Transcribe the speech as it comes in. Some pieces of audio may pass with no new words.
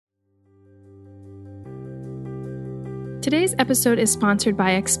Today's episode is sponsored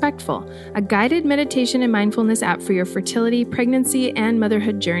by Expectful, a guided meditation and mindfulness app for your fertility, pregnancy, and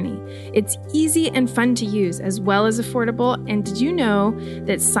motherhood journey. It's easy and fun to use, as well as affordable. And did you know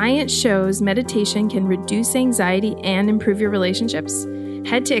that science shows meditation can reduce anxiety and improve your relationships?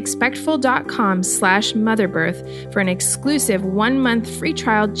 Head to expectful.com/motherbirth for an exclusive 1-month free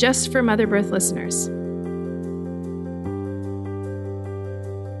trial just for Motherbirth listeners.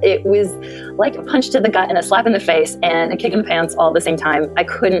 It was like a punch to the gut and a slap in the face and a kick in the pants all at the same time. I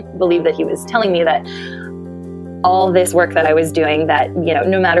couldn't believe that he was telling me that all this work that I was doing, that, you know,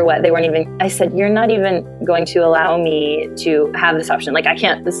 no matter what, they weren't even, I said, you're not even going to allow me to have this option. Like, I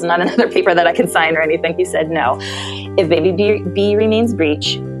can't, this is not another paper that I can sign or anything. He said, no, if baby B remains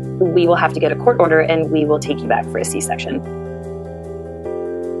breech, we will have to get a court order and we will take you back for a C-section.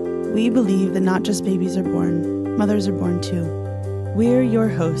 We believe that not just babies are born, mothers are born too. We're your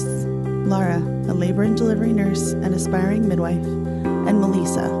hosts, Lara, a labor and delivery nurse and aspiring midwife, and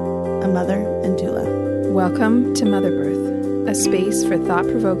Melissa, a mother and doula. Welcome to Motherbirth, a space for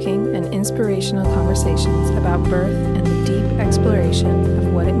thought-provoking and inspirational conversations about birth and the deep exploration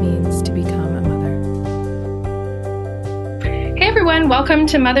of what it means to become a mother. Hey everyone, welcome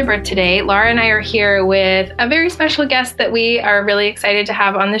to Motherbirth today. Laura and I are here with a very special guest that we are really excited to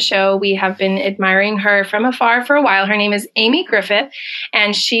have on the show. We have been admiring her from afar for a while. Her name is Amy Griffith,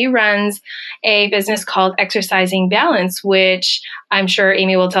 and she runs a business called Exercising Balance, which I'm sure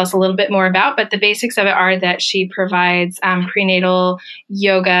Amy will tell us a little bit more about, but the basics of it are that she provides prenatal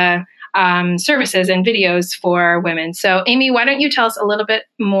yoga services and videos for women. So Amy, why don't you tell us a little bit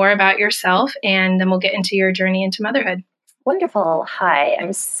more about yourself, and then we'll get into your journey into motherhood. Wonderful. Hi,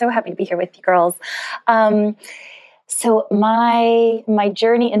 I'm so happy to be here with you girls. So my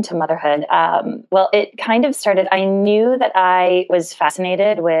journey into motherhood, well, it kind of started, I knew that I was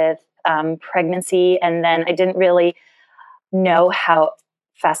fascinated with pregnancy, and then I didn't really know how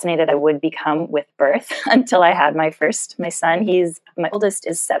fascinated I would become with birth until I had my son. My oldest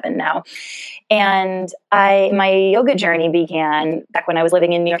is 7 now. And my yoga journey began back when I was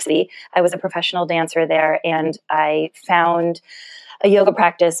living in New York City. I was a professional dancer there, and I found a yoga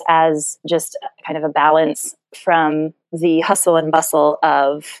practice as just kind of a balance from the hustle and bustle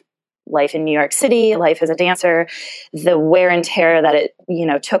of life in New York City, life as a dancer, the wear and tear that it,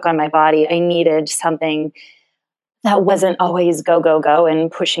 took on my body. I needed something that wasn't always go, go, go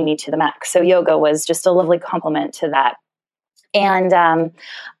and pushing me to the max. So yoga was just a lovely complement to that. And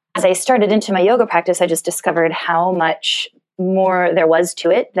as I started into my yoga practice, I just discovered how much more there was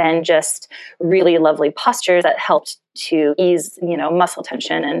to it than just really lovely postures that helped to ease, muscle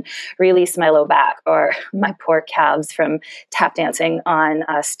tension and release my low back or my poor calves from tap dancing on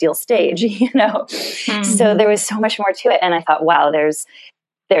a steel stage, Mm-hmm. So there was so much more to it. And I thought, wow, there's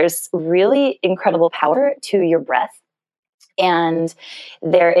really incredible power to your breath. And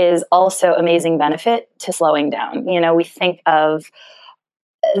there is also amazing benefit to slowing down. We think of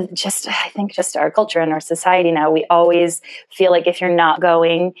just our culture and our society now, we always feel like if you're not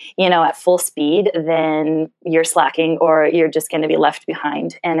going, at full speed, then you're slacking or you're just going to be left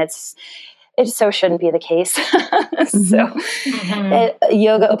behind. And it so shouldn't be the case. Mm-hmm.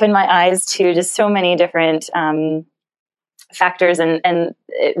 Yoga opened my eyes to just so many different factors, and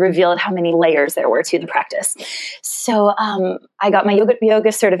it revealed how many layers there were to the practice. So I got my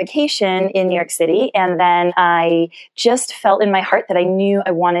yoga certification in New York City, and then I just felt in my heart that I knew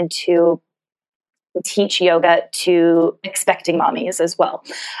I wanted to teach yoga to expecting mommies as well.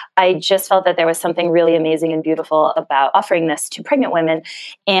 I just felt that there was something really amazing and beautiful about offering this to pregnant women.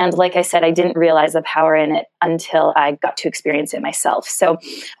 And like I said, I didn't realize the power in it until I got to experience it myself. So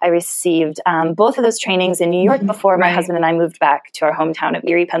I received both of those trainings in New York before my husband and I moved back to our hometown of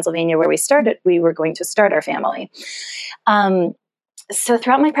Erie, Pennsylvania, where we were going to start our family. So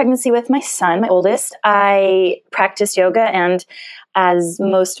throughout my pregnancy with my son, my oldest, I practiced yoga, and as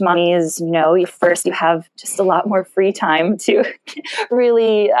most mommies know, you have just a lot more free time to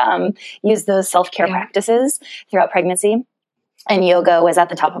really use those self-care practices throughout pregnancy. And yoga was at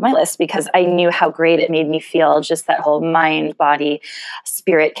the top of my list because I knew how great it made me feel, just that whole mind, body,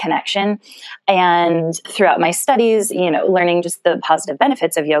 spirit connection. And throughout my studies, learning just the positive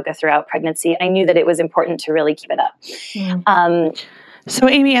benefits of yoga throughout pregnancy, I knew that it was important to really keep it up. So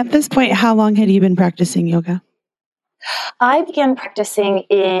Amy, at this point, how long had you been practicing yoga? I began practicing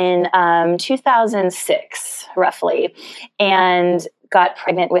in 2006, roughly, and got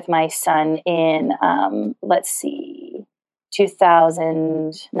pregnant with my son in,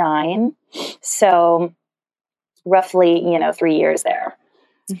 2009. So roughly, 3 years there.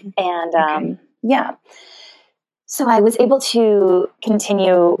 Mm-hmm. And So I was able to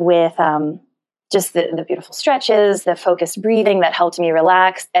continue with just the beautiful stretches, the focused breathing that helped me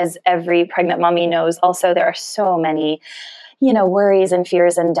relax. As every pregnant mommy knows, also, there are so many, worries and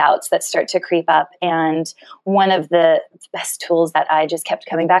fears and doubts that start to creep up. And one of the best tools that I just kept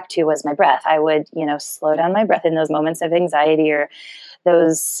coming back to was my breath. I would, slow down my breath in those moments of anxiety, or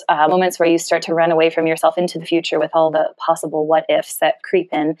those moments where you start to run away from yourself into the future with all the possible what ifs that creep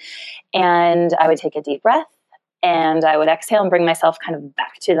in. And I would take a deep breath, and I would exhale and bring myself kind of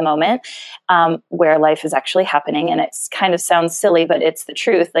back to the moment where life is actually happening. And it's kind of sounds silly, but it's the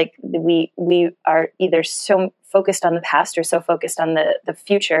truth. Like we are either so focused on the past or so focused on the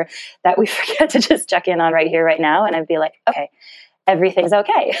future that we forget to just check in on right here, right now. And I'd be like, okay, everything's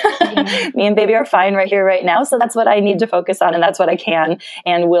okay. Me and baby are fine right here, right now. So that's what I need to focus on. And that's what I can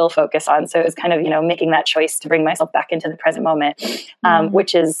and will focus on. So it's kind of, making that choice to bring myself back into the present moment,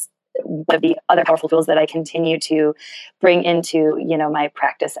 which is one of the other powerful tools that I continue to bring into, my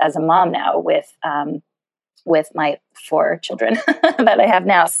practice as a mom now with my 4 children that I have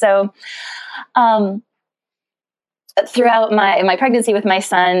now. So, throughout my pregnancy with my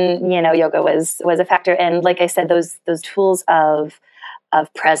son, yoga was a factor. And like I said, those tools of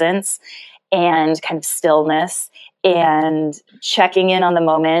presence and kind of stillness and checking in on the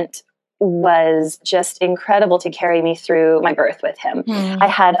moment was just incredible to carry me through my birth with him. I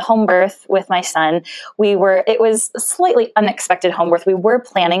had home birth with my son. It was a slightly unexpected home birth. We were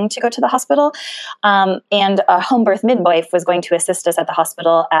planning to go to the hospital, and a home birth midwife was going to assist us at the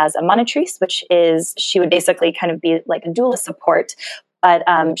hospital as a monitrice, which is, she would basically kind of be like a doula support. But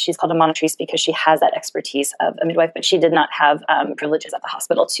she's called a monitrice because she has that expertise of a midwife, but she did not have privileges at the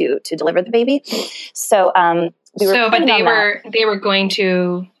hospital to deliver the baby. So they were going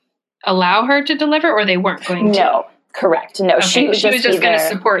to allow her to deliver, or they weren't going to? No, correct. No, okay. she was just going to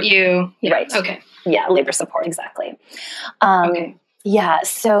support you. Yeah. Right. Okay. Yeah, labor support, exactly. Okay. Yeah,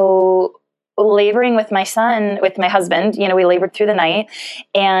 so laboring with my son, with my husband, we labored through the night,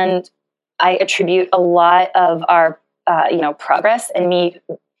 and I attribute a lot of our, progress and me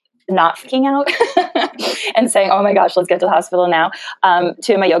not freaking out and saying, oh my gosh, let's get to the hospital now.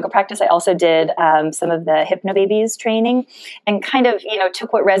 To my yoga practice, I also did some of the Hypnobabies training and kind of,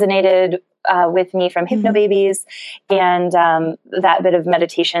 took what resonated with me from Hypnobabies and that bit of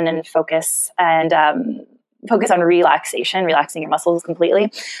meditation and focus and focus on relaxing your muscles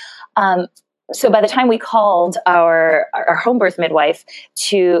completely. So by the time we called our home birth midwife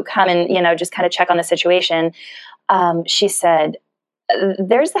to come and, just kind of check on the situation, she said,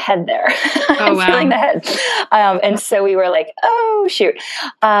 there's the head there. I'm feeling the head. And so we were like, oh, shoot.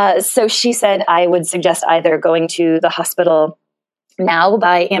 So she said, I would suggest either going to the hospital now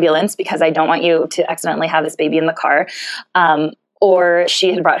by ambulance, because I don't want you to accidentally have this baby in the car. Or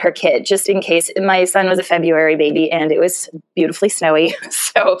she had brought her kit just in case. My son was a February baby and it was beautifully snowy.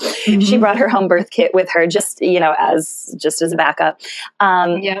 So she brought her home birth kit with her just as a backup.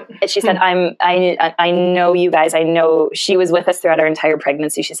 And she said, I know you guys, I know she was with us throughout our entire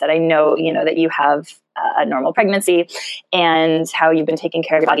pregnancy. She said, I know, that you have a normal pregnancy and how you've been taking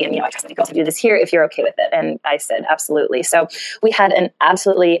care of your body. And, I just think I'll do this here if you're okay with it. And I said, absolutely. So we had an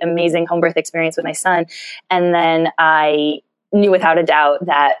absolutely amazing home birth experience with my son. And then I knew without a doubt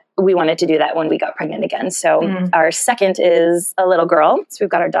that we wanted to do that when we got pregnant again. So our second is a little girl. So we've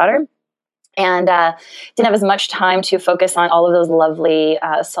got our daughter, and didn't have as much time to focus on all of those lovely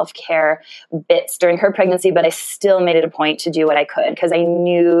self-care bits during her pregnancy, but I still made it a point to do what I could because I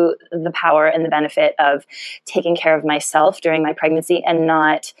knew the power and the benefit of taking care of myself during my pregnancy and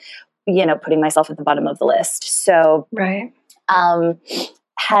not, putting myself at the bottom of the list. So,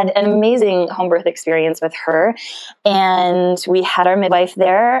 had an amazing home birth experience with her, and we had our midwife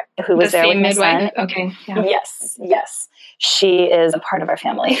there who was there with my son. Okay. Yeah. Yes. She is a part of our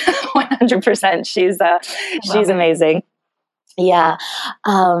family, 100%. She's amazing. Yeah.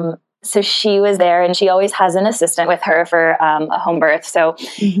 So she was there, and she always has an assistant with her for a home birth. So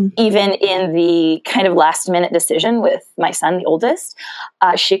even in the kind of last minute decision with my son, the oldest,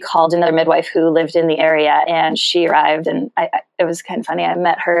 she called another midwife who lived in the area, and she arrived, and it was kind of funny. I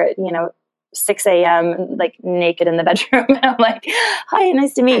met her at, 6 a.m. like naked in the bedroom. And I'm like, hi,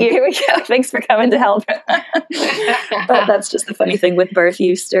 nice to meet you. Here we go. Thanks for coming to help. But that's just the funny thing with birth.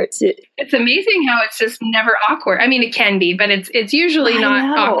 You start to... It's amazing how it's just never awkward. I mean, it can be, but it's usually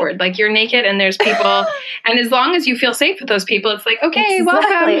not awkward. Like you're naked and there's people. And as long as you feel safe with those people, it's like, okay,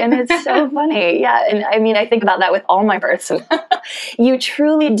 welcome. And it's so funny. Yeah. And I mean, I think about that with all my births. You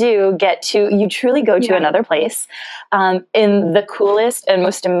truly go to another place in the coolest and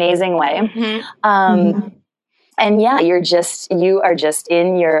most amazing way. And yeah, you are just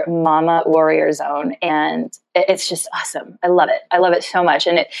in your mama warrior zone, and it's just awesome. I love it. I love it so much.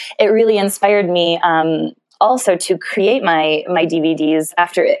 And it really inspired me, also to create my DVDs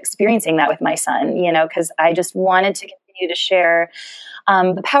after experiencing that with my son, because I just wanted to continue to share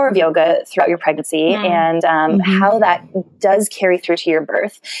the power of yoga throughout your pregnancy and how that does carry through to your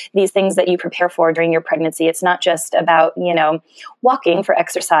birth. These things that you prepare for during your pregnancy, it's not just about, walking for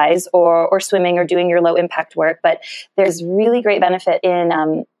exercise or swimming or doing your low impact work, but there's really great benefit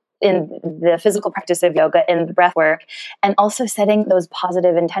in the physical practice of yoga and the breath work, and also setting those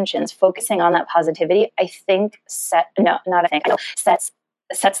positive intentions, focusing on that positivity, I think sets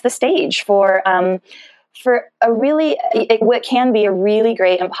the stage for what can be a really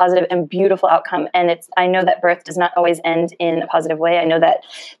great and positive and beautiful outcome. And I know that birth does not always end in a positive way. I know that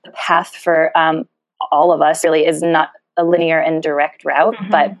the path for all of us really is not a linear and direct route,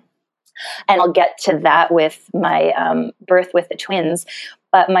 and I'll get to that with my birth with the twins.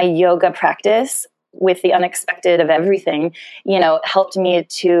 But my yoga practice with the unexpected of everything, helped me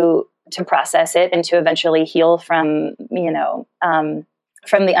to process it and to eventually heal from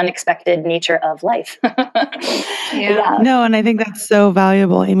the unexpected nature of life. Yeah. No, and I think that's so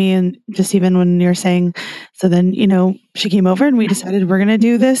valuable, Amy. And just even when you're saying, so then, she came over and we decided we're going to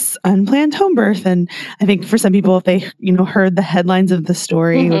do this unplanned home birth. And I think for some people, if they, heard the headlines of the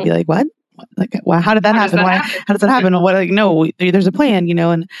story, would be like, what? Like, well, how did that happen? How does that happen? What? No, there's a plan,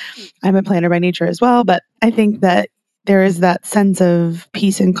 and I'm a planner by nature as well. But I think that there is that sense of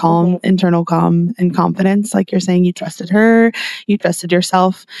peace and calm, internal calm and confidence. Like you're saying, you trusted her, you trusted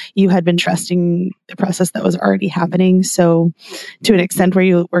yourself, you had been trusting the process that was already happening. So to an extent where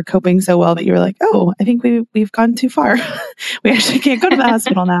you were coping so well that you were like, oh, I think we've gone too far. We actually can't go to the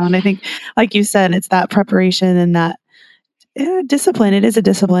hospital now. And I think, like you said, it's that preparation and that discipline. It is a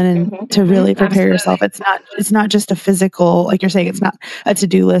discipline, and to really prepare yourself. It's not just a physical, like you're saying, it's not a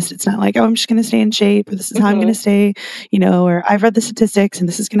to-do list. It's not like, oh, I'm just going to stay in shape, or this is how I'm going to stay, or I've read the statistics and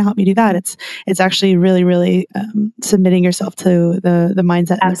this is going to help me do that. It's actually really, really submitting yourself to the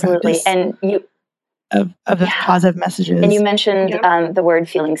mindset and the practice and of the positive messages. And you mentioned the word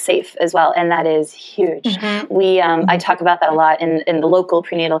feeling safe as well, and that is huge. I talk about that a lot in the local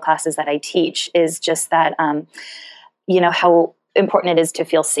prenatal classes that I teach, is just that how important it is to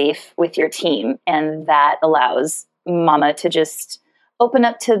feel safe with your team. And that allows mama to just open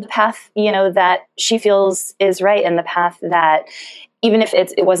up to the path, that she feels is right. And the path that, even if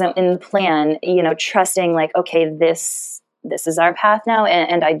it wasn't in the plan, trusting like, okay, this is our path now.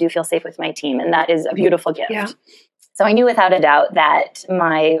 And I do feel safe with my team. And that is a beautiful gift. Yeah. So I knew without a doubt that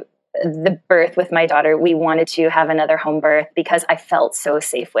the birth with my daughter, we wanted to have another home birth because I felt so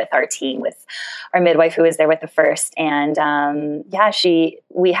safe with our team, with our midwife who was there with the first. And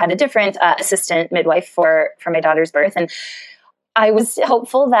we had a different assistant midwife for my daughter's birth. And I was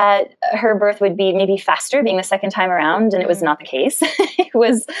hopeful that her birth would be maybe faster being the second time around. And it was not the case. It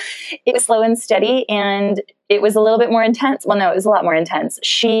was slow and steady, and it was a little bit more intense. Well, no, it was a lot more intense.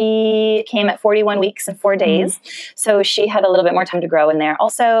 She came at 41 weeks and 4 days. So she had a little bit more time to grow in there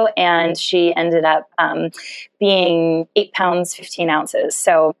also. And she ended up being 8 pounds, 15 ounces.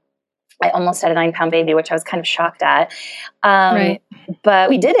 So I almost had a 9-pound baby, which I was kind of shocked at. But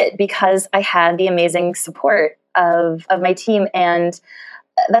we did it because I had the amazing support of my team. And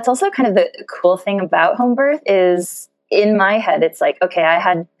that's also kind of the cool thing about home birth is, in my head, it's like, okay,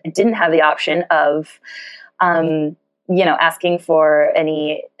 I didn't have the option of, asking for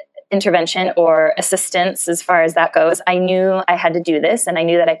any intervention or assistance as far as that goes. I knew I had to do this, and I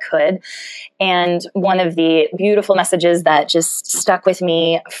knew that I could. And one of the beautiful messages that just stuck with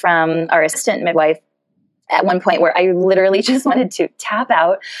me from our assistant midwife at one point, where I literally just wanted to tap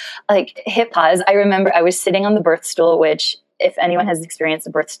out, like hit pause. I remember I was sitting on the birth stool, which, if anyone has experienced a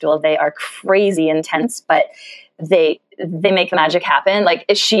birth stool, they are crazy intense, but they make the magic happen. Like,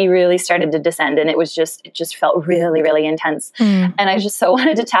 she really started to descend, and it just felt really, really intense. And I just so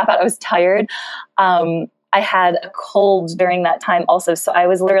wanted to tap out. I was tired. I had a cold during that time also. So I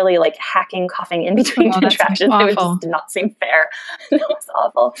was literally like hacking, coughing in between contractions. It just did not seem fair. It was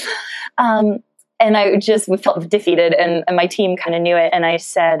awful. And I just felt defeated, and my team kind of knew it. And I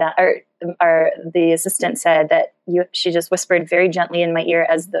said, the assistant said that she just whispered very gently in my ear,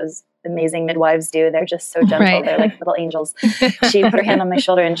 as those amazing midwives do. They're just so gentle. Right. They're like little angels. She put her hand on my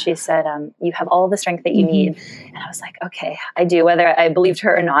shoulder and she said, you have all the strength that you need. And I was like, okay, I do, whether I believed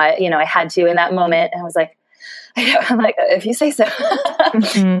her or not. I had to in that moment. And I was like, I'm like, if you say so.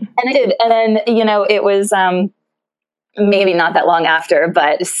 And I did. And then, it was, maybe not that long after,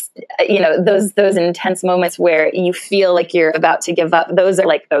 but those intense moments where you feel like you're about to give up, those are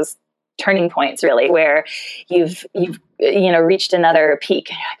like those turning points really, where you've reached another peak.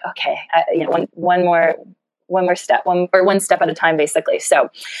 And you're like, okay, one more step, one step at a time, basically. So,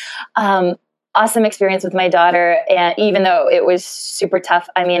 awesome experience with my daughter. And even though it was super tough,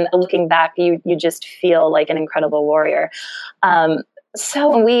 I mean, looking back, you just feel like an incredible warrior. So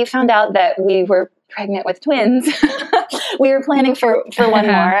when we found out that we were pregnant with twins, we were planning for one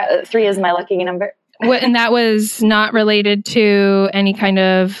more. 3 is my lucky number. And that was not related to any kind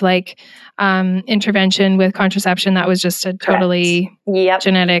of intervention with contraception. That was just a totally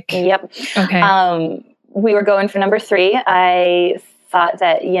genetic. Yep. Okay. We were going for number 3. I thought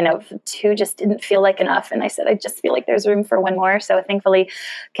that, 2 just didn't feel like enough. And I said, I just feel like there's room for one more. So I thankfully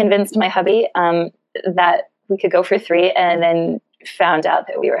convinced my hubby that we could go for 3, and then found out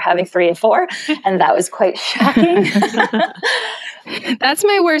that we were having 3 and 4. And that was quite shocking. That's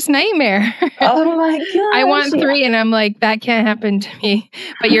my worst nightmare. Oh my gosh. I want 3 and I'm like, that can't happen to me.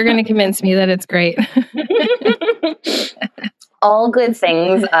 But you're going to convince me that it's great. All good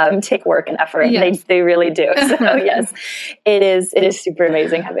things take work and effort. Yes. They really do. So yes, it is super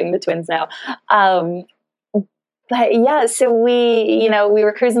amazing having the twins now. But yeah, so we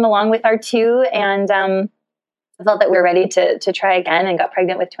were cruising along with our 2 and felt that we were ready to try again, and got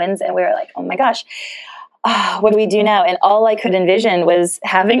pregnant with twins. And we were like, oh my gosh, what do we do now? And all I could envision was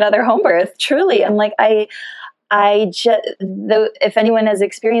having another home birth. Truly. I'm like, if anyone has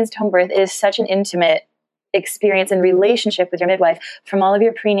experienced home birth, it is such an intimate experience and relationship with your midwife, from all of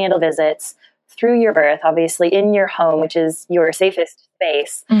your prenatal visits through your birth, obviously in your home, which is your safest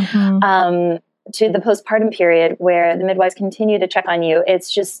space, to the postpartum period where the midwives continue to check on you. It's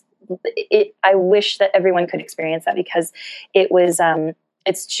just, I wish that everyone could experience that, because it was,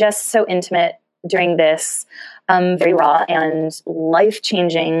 it's just so intimate during this very raw and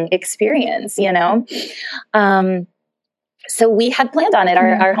life-changing experience, So we had planned on it.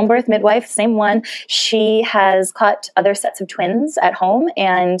 Our home birth midwife, same one, she has caught other sets of twins at home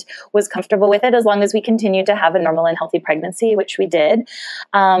and was comfortable with it as long as we continued to have a normal and healthy pregnancy, which we did.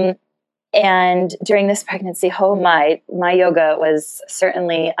 And during this pregnancy, my yoga was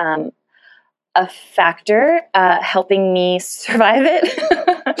certainly a factor helping me survive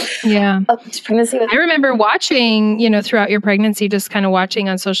it. Yeah. Pregnancy was- I remember watching, throughout your pregnancy, just kind of watching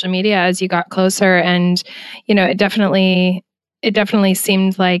on social media as you got closer. And, it definitely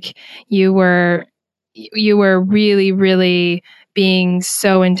seemed like you were really, really being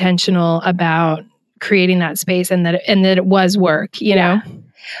so intentional about creating that space, and that it was work, know?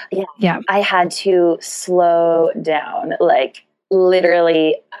 Yeah. I had to slow down,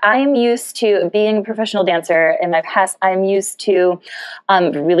 literally. I'm used to being a professional dancer in my past. I'm used to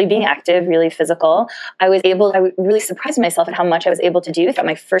really being active, really physical. I really surprised myself at how much I was able to do throughout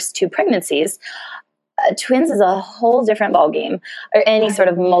my first 2 pregnancies. Twins is a whole different ballgame, or any sort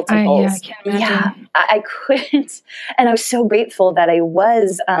of multiples. I can't imagine. I couldn't. And I was so grateful that I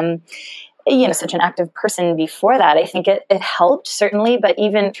was, such an active person before that. I think it helped, certainly, but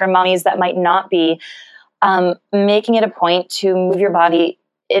even for mommies that might not be, making it a point to move your body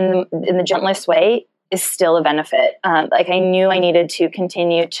in the gentlest way is still a benefit. I knew I needed to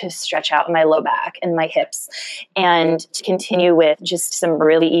continue to stretch out my low back and my hips, and to continue with just some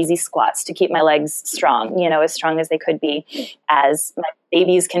really easy squats to keep my legs strong, as strong as they could be, as my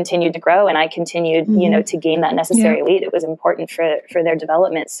babies continued to grow and I continued, to gain that necessary weight. It was important for their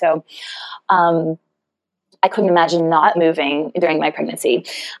development. So, I couldn't imagine not moving during my pregnancy.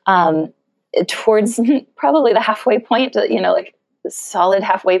 Towards probably the halfway point, the solid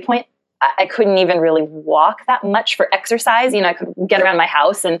halfway point, I couldn't even really walk that much for exercise. I could get around my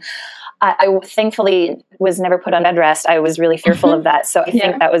house, and I thankfully was never put on bed rest. I was really fearful of that. So I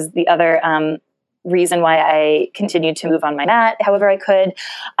think that was the other reason why I continued to move on my mat however I could.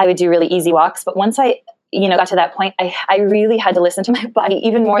 I would do really easy walks. But once I got to that point, I really had to listen to my body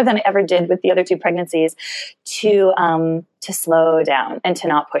even more than I ever did with the other 2 pregnancies to slow down and to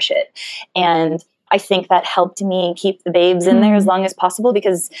not push it. And I think that helped me keep the babes in there as long as possible,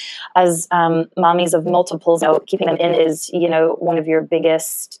 because as mommies of multiples, keeping them in is, one of your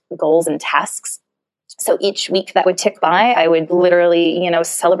biggest goals and tasks. So each week that would tick by, I would literally,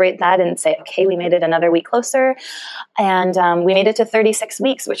 celebrate that and say, okay, we made it another week closer. And we made it to 36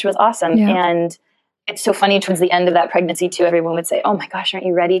 weeks, which was awesome. Yeah. And it's so funny, towards the end of that pregnancy too, everyone would say, oh my gosh, aren't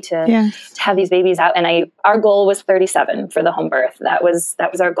you ready to have these babies out? And our goal was 37 for the home birth. That was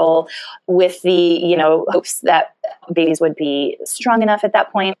our goal, with the, hopes that babies would be strong enough at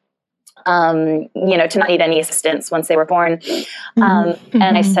that point, to not need any assistance once they were born. And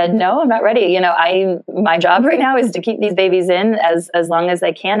I said, no, I'm not ready. My job right now is to keep these babies in as long as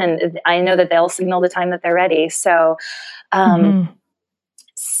I can. And I know that they'll signal the time that they're ready. So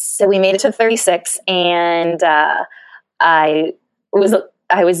So we made it to 36, and I was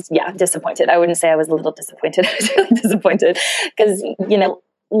disappointed. I wouldn't say I was a little disappointed. I was really disappointed because,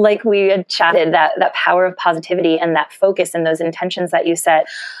 like we had chatted, that power of positivity and that focus and those intentions that you set,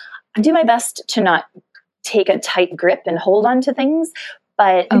 I do my best to not take a tight grip and hold on to things,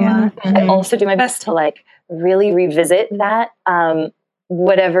 but I also do my best to like really revisit that,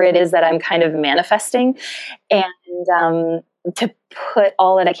 whatever it is that I'm kind of manifesting, and to put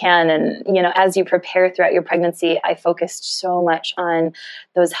all that I can. And, as you prepare throughout your pregnancy, I focused so much on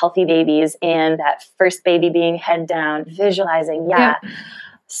those healthy babies and that first baby being head down, visualizing.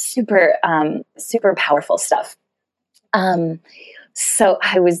 Super, super powerful stuff. So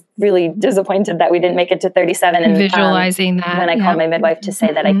I was really disappointed that we didn't make it to 37. And visualizing that. When I called my midwife to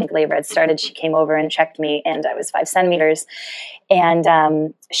say that I think labor had started, she came over and checked me, and I was 5 centimeters.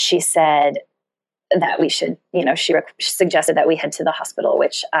 And she said that we should, she suggested that we head to the hospital,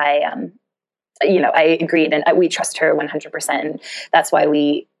 which I agreed, and we trust her 100%. And that's why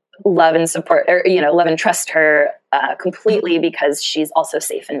we love and support, or, love and trust her completely, because she's also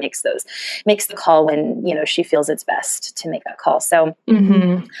safe and makes the call when, she feels it's best to make that call. So,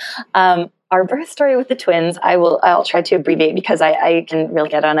 our birth story with the twins, I'll try to abbreviate because I can really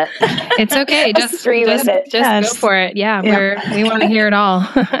get on it. It's okay. Just go for it. Yeah. We want to hear it all.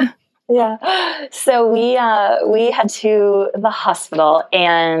 Yeah. So we had to the hospital,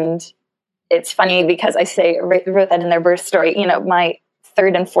 and it's funny because I wrote that in their birth story. My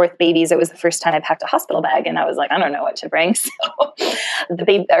 3rd and 4th babies, it was the first time I packed a hospital bag, and I was like, I don't know what to bring. So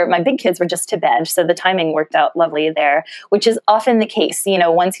my big kids were just to bed. So the timing worked out lovely there, which is often the case.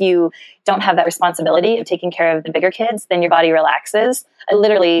 Once you don't have that responsibility of taking care of the bigger kids, then your body relaxes. I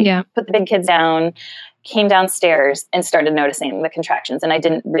literally put the big kids down, came downstairs, and started noticing the contractions. And I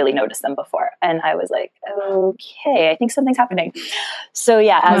didn't really notice them before. And I was like, okay, I think something's happening. So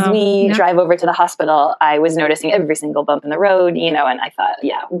as we drive over to the hospital, I was noticing every single bump in the road, and I thought,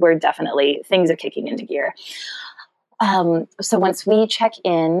 things are kicking into gear. So once we check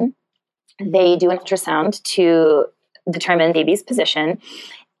in, they do an ultrasound to determine baby's position.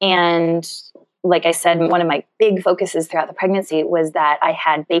 And like I said, one of my big focuses throughout the pregnancy was that I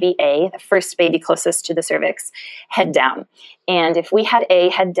had baby A, the first baby closest to the cervix, head down. And if we had A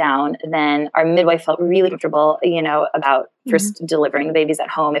head down, then our midwife felt really comfortable, about first delivering the babies at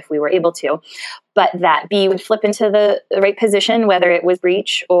home if we were able to. But that B would flip into the right position, whether it was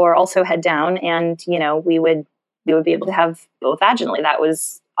breech or also head down. And, we would be able to have both vaginally. That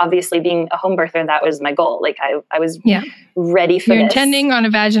was obviously, being a home birther, that was my goal. Like I was ready for this. You're intending on a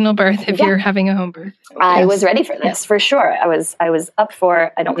vaginal birth if you're having a home birth. I was ready for this for sure. I was up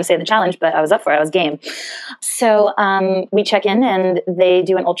for, I don't want to say the challenge, but I was up for it. I was game. So we check in, and they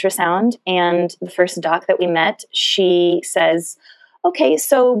do an ultrasound, and the first doc that we met, she says, okay,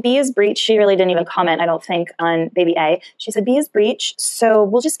 so B is breech. She really didn't even comment, I don't think, on baby A. She said, B is breech, so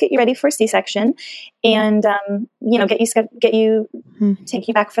we'll just get you ready for a C-section and, take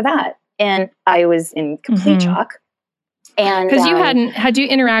you back for that. And I was in complete shock. And because had you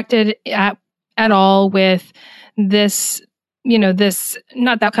interacted at all with this, this,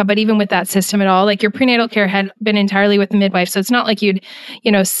 not that, but even with that system at all, like your prenatal care had been entirely with the midwife. So it's not like you'd,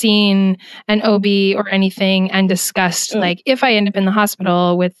 seen an OB or anything and discussed like, if I end up in the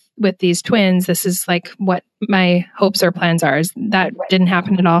hospital with these twins, this is like what my hopes or plans are. That didn't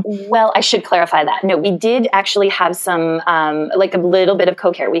happen at all? Well, I should clarify that. No, we did actually have some, like a little bit of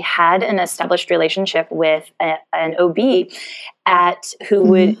co-care. We had an established relationship with an OB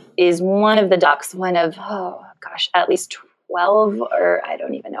is one of the docs, at least 12, or I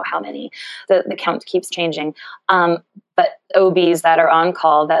don't even know how many. The count keeps changing. But OBs that are on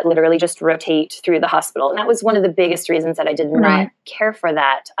call that literally just rotate through the hospital. And that was one of the biggest reasons that I did not care for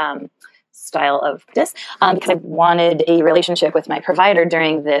that style of this, because I wanted a relationship with my provider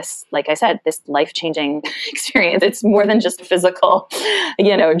during this, like I said, this life-changing experience. It's more than just a physical,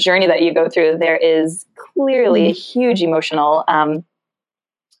 journey that you go through. There is clearly a huge emotional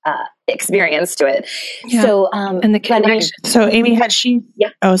experience to it. Yeah. So, and the connection. So Amy, had she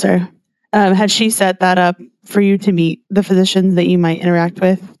set that up for you to meet the physicians that you might interact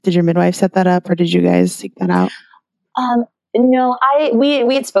with? Did your midwife set that up, or did you guys seek that out? No,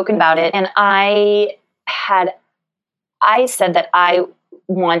 we had spoken about it, and I said that I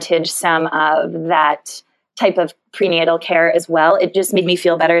wanted some of that type of prenatal care as well. It just made me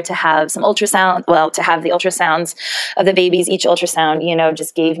feel better to have some ultrasound. Well, to have the ultrasounds of the babies, each ultrasound,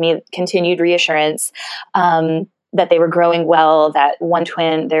 just gave me continued reassurance. that they were growing well, that one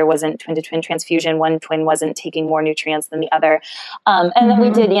twin, there wasn't twin-to-twin transfusion. One twin wasn't taking more nutrients than the other. And then we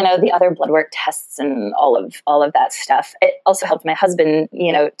did, the other blood work tests and all of that stuff. It also helped my husband,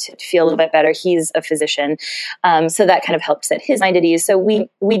 to feel a little bit better. He's a physician. So that kind of helped set his mind at ease. So we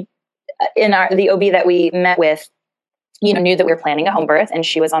in the OB that we met with, knew that we were planning a home birth, and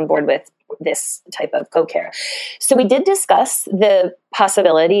she was on board with this type of co-care. So we did discuss the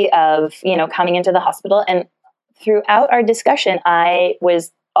possibility of, coming into the hospital. And throughout our discussion, I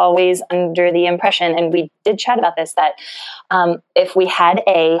was always under the impression, and we did chat about this, that if we had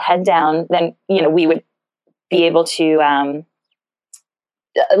A, head down, then, we would be able to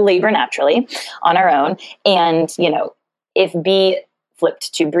labor naturally on our own. And, if B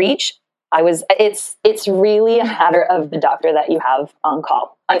flipped to breech, it's really a matter of the doctor that you have on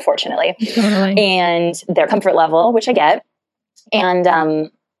call, unfortunately, and their comfort level, which I get.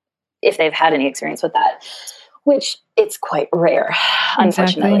 And if they've had any experience with that, which it's quite rare,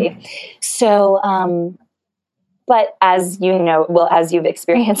 unfortunately. Exactly. So, but as as you've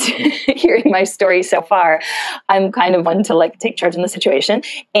experienced hearing my story so far, I'm kind of one to take charge in the situation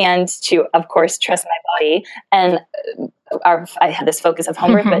and to, of course, trust my body. And I had this focus of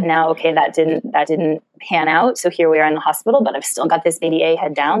home birth, but now, that didn't pan out. So here we are in the hospital, but I've still got this baby A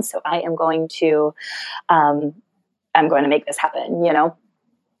head down. So I am going to, make this happen,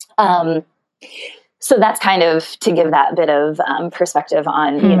 So that's kind of to give that bit of perspective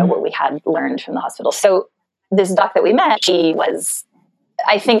on, what we had learned from the hospital. So this doc that we met, she was,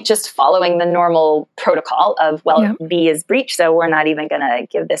 I think, just following the normal protocol of, B is breech, so we're not even going to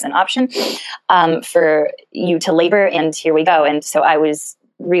give this an option for you to labor, and here we go. And so I was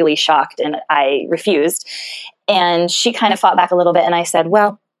really shocked, and I refused. And she kind of fought back a little bit, and I said,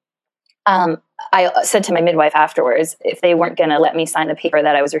 I said to my midwife afterwards, if they weren't going to let me sign the paper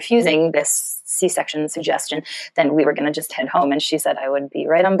that I was refusing this C-section suggestion, then we were going to just head home. And she said, I would be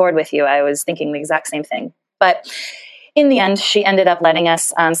right on board with you. I was thinking the exact same thing. But in the end, she ended up letting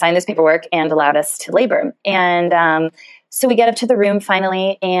us sign this paperwork and allowed us to labor. And so we get up to the room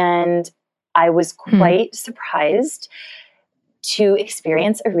finally, and I was quite surprised to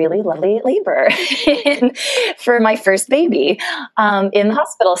experience a really lovely labor for my first baby in the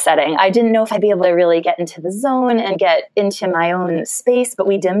hospital setting. I didn't know if I'd be able to really get into the zone and get into my own space, but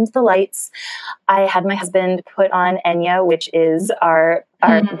we dimmed the lights. I had my husband put on Enya, which is our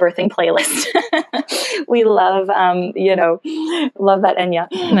birthing playlist. We love, love that Enya.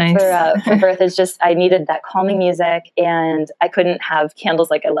 Nice. For birth. Is just, I needed that calming music, and I couldn't have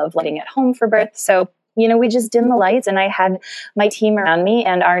candles like I love lighting at home for birth. So we just dimmed the lights, and I had my team around me,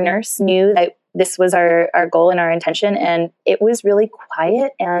 and our nurse knew that this was our goal and our intention. And it was really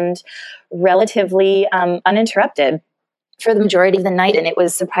quiet and relatively uninterrupted for the majority of the night. And it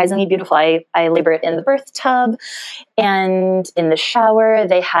was surprisingly beautiful. I labored in the birth tub and in the shower.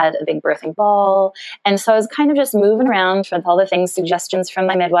 They had a big birthing ball. And so I was kind of just moving around with all the things, suggestions from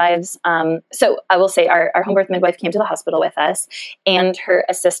my midwives. So I will say our home birth midwife came to the hospital with us, and her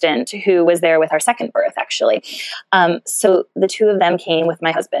assistant, who was there with our second birth, actually. So the two of them came with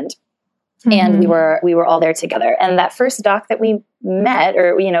my husband. And we were all there together. And that first doc that we met,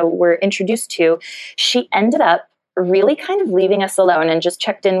 or were introduced to, she ended up really kind of leaving us alone and just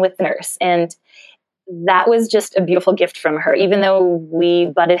checked in with the nurse. And that was just a beautiful gift from her. Even though we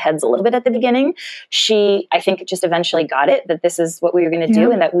butted heads a little bit at the beginning, she, I think, just eventually got it, that this is what we were going to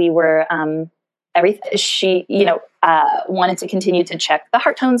do, and that we were everything. She, wanted to continue to check the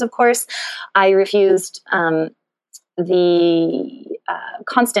heart tones, of course. I refused the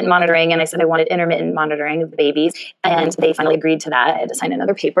constant monitoring, and I said I wanted intermittent monitoring of the babies, and they finally agreed to that. I had to sign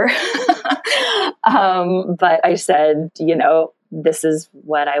another paper. But I said, this is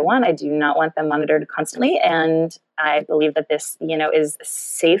what I want. I do not want them monitored constantly, and I believe that this, is a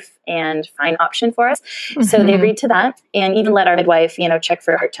safe and fine option for us. So they agreed to that, and even let our midwife, check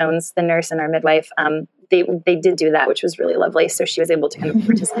for heart tones. The nurse and our midwife, they did do that, which was really lovely. So she was able to kind of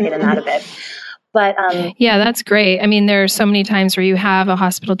participate in that a bit. But yeah, that's great. I mean, there are so many times where you have a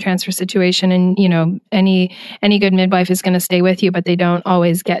hospital transfer situation, and any good midwife is going to stay with you, but they don't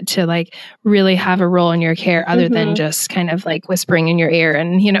always get to really have a role in your care other than just kind of whispering in your ear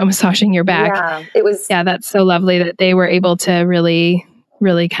and massaging your back. Yeah, it was. Yeah, that's so lovely that they were able to really,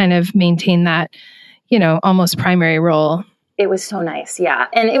 really kind of maintain that, almost primary role. It was so nice, yeah,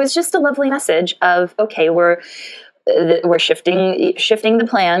 and it was just a lovely message of, okay, we're shifting the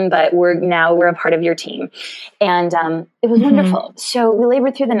plan, but we're a part of your team. And it was wonderful. So we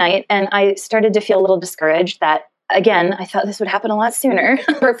labored through the night, and I started to feel a little discouraged that, again, I thought this would happen a lot sooner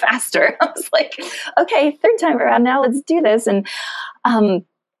or faster. I was like, okay, third time around now, let's do this. And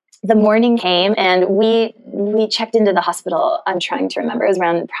the morning came and we checked into the hospital. I'm trying to remember. It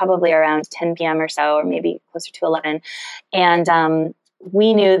was probably around 10 p.m. or so, or maybe closer to 11. And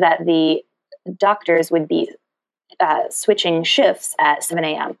we knew that the doctors would be switching shifts at 7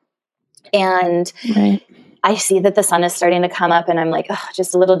 a.m. And right. I see that the sun is starting to come up, and I'm like,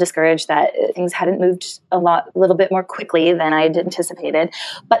 just a little discouraged that things hadn't moved a little bit more quickly than I had anticipated.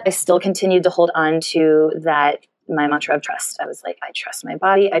 But I still continued to hold on to my mantra of trust. I was like, I trust my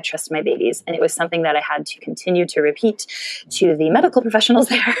body, I trust my babies. And it was something that I had to continue to repeat to the medical professionals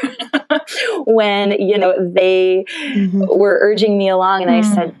there when, they were urging me along. And I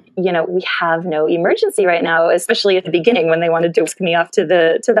said, we have no emergency right now, especially at the beginning when they wanted to whisk me off to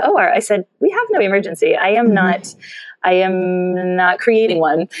the OR. I said, we have no emergency. I am not creating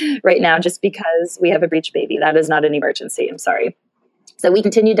one right now just because we have a breech baby. That is not an emergency. I'm sorry. So we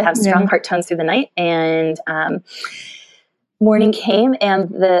continued to have strong heart tones through the night, and morning came and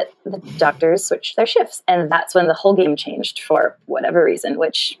the doctors switched their shifts. And that's when the whole game changed for whatever reason,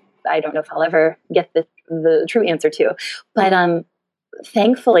 which I don't know if I'll ever get the true answer to. But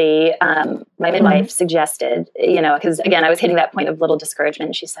thankfully, my midwife suggested, because again, I was hitting that point of little discouragement.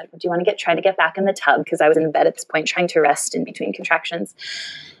 And she said, do you want to try to get back in the tub? Because I was in bed at this point, trying to rest in between contractions.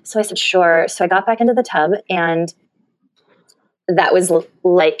 So I said, sure. So I got back into the tub, and that was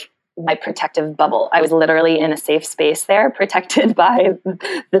like my protective bubble. I was literally in a safe space there, protected by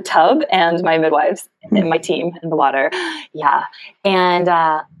the tub and my midwives and my team in the water. Yeah. And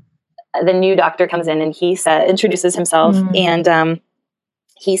the new doctor comes in, and he introduces himself, and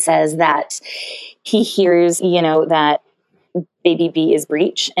he says that he hears, that baby B is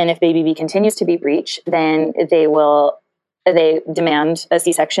breech. And if baby B continues to be breech, then they demand a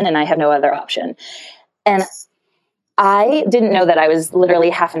C-section, and I have no other option. And I didn't know that I was literally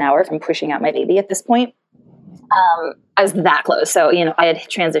half an hour from pushing out my baby at this point. I was that close. So, I had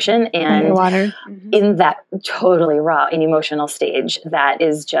transitioned, and in that totally raw and emotional stage, that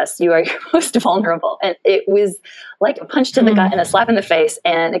is just, you are your most vulnerable. And it was like a punch to the gut and a slap in the face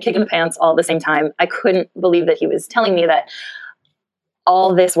and a kick in the pants all at the same time. I couldn't believe that he was telling me that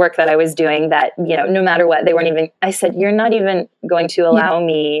all this work that I was doing, that, no matter what, they weren't even, I said, you're not even going to allow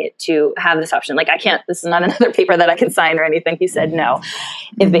me to have this option. Like, I can't, this is not another paper that I can sign or anything. He said, no,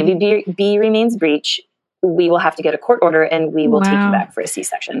 if baby B remains breech, we will have to get a court order, and we will take you back for a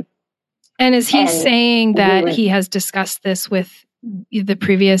C-section. And is he saying that he has discussed this with the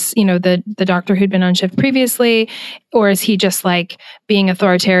previous, the doctor who'd been on shift previously, or is he just like being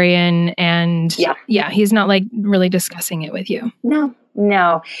authoritarian and he's not like really discussing it with you?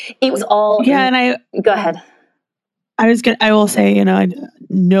 No, it was all. Yeah. And go ahead. I will say, I had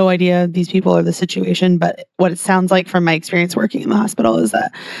no idea these people are the situation, but what it sounds like from my experience working in the hospital is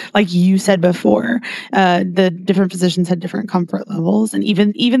that, like you said before, the different physicians had different comfort levels. And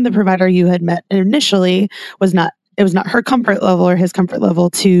even the provider you had met initially was not her comfort level or his comfort level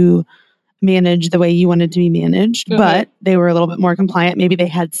to manage the way you wanted to be managed, but they were a little bit more compliant. Maybe they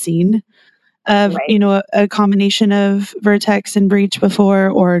had seen a combination of Vertex and breech before,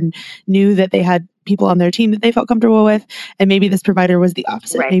 or knew that they had people on their team that they felt comfortable with. And maybe this provider was the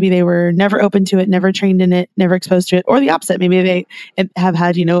opposite. Right. Maybe they were never open to it, never trained in it, never exposed to it, or the opposite. Maybe they have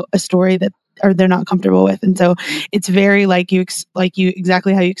had, a story that or they're not comfortable with. And so it's very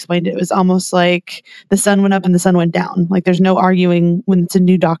exactly how you explained it. It was almost like the sun went up and the sun went down. Like there's no arguing when it's a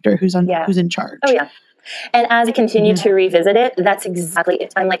new doctor who's in charge. Oh yeah. And as I continue to revisit it, that's exactly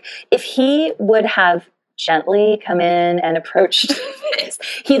it. I'm like, if he would have gently come in and approached this,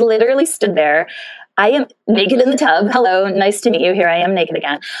 he literally stood there. I am naked in the tub. Hello, nice to meet you. Here I am naked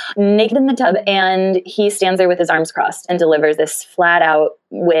again. Naked in the tub. And he stands there with his arms crossed and delivers this flat out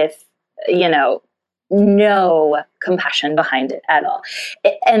with, no compassion behind it at all.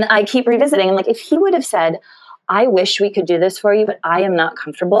 And I keep revisiting. I'm like, if he would have said, I wish we could do this for you, but I am not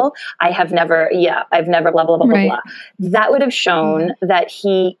comfortable. I've never blah, blah, blah, blah, blah. That would have shown that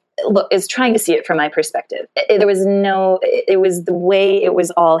he is trying to see it from my perspective. It was the way it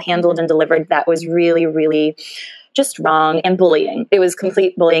was all handled and delivered that was really, really just wrong and bullying. It was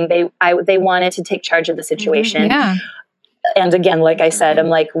complete bullying. They wanted to take charge of the situation. Yeah. And again, like I said, I'm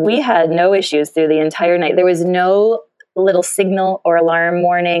like, we had no issues through the entire night. There was no little signal or alarm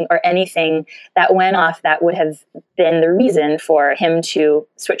warning or anything that went off that would have been the reason for him to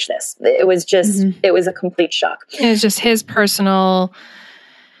switch this. It was just, it was a complete shock. It was just his personal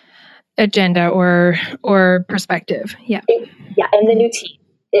agenda or perspective. Yeah. And the new team.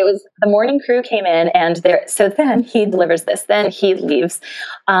 It was the morning crew came in so then he delivers this, then he leaves.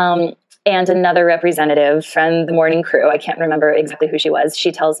 And another representative from the morning crew, I can't remember exactly who she was.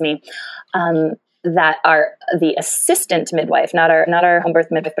 She tells me, that the assistant midwife, not our home birth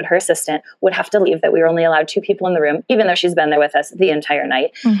midwife, but her assistant, would have to leave, that we were only allowed 2 people in the room, even though she's been there with us the entire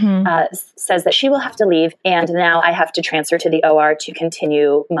night, says that she will have to leave. And now I have to transfer to the OR to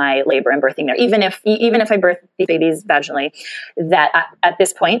continue my labor and birthing there. Even if I birth these babies vaginally, that at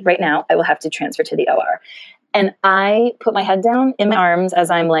this point right now, I will have to transfer to the OR. And I put my head down in my arms as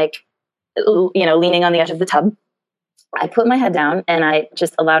I'm like, leaning on the edge of the tub. I put my head down and I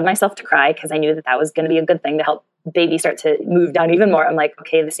just allowed myself to cry because I knew that was going to be a good thing to help baby start to move down even more. I'm like,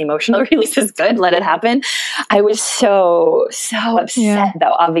 okay, this emotional release is good. Let it happen. I was so upset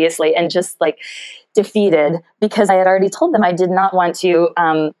though, obviously, and just like defeated because I had already told them I did not want to,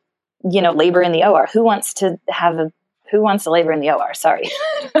 labor in the OR. Who wants to labor in the OR? Sorry.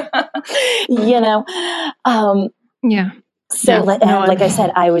 So, like I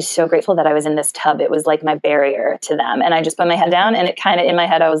said, I was so grateful that I was in this tub. It was like my barrier to them. And I just put my head down and it kind of, in my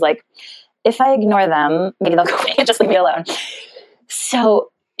head, I was like, if I ignore them, maybe they'll go away and just leave me alone.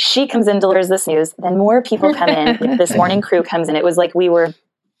 So she comes in, delivers this news. Then more people come in. This morning crew comes in. It was like we were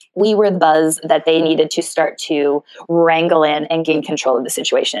the buzz that they needed to start to wrangle in and gain control of the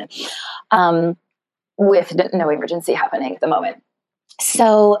situation, with no emergency happening at the moment.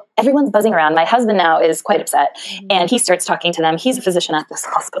 So everyone's buzzing around. My husband now is quite upset and he starts talking to them. He's a physician at this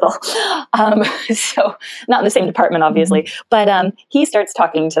hospital. So not in the same department, obviously, but he starts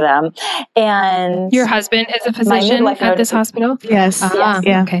talking to them. And your husband is a physician at this hospital? Yes. Yes.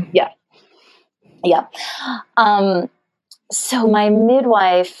 Yeah. Okay. Yeah. So my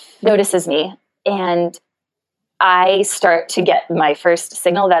midwife notices me and I start to get my first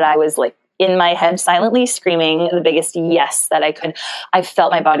signal that I was like, in my head, silently screaming the biggest yes that I could. I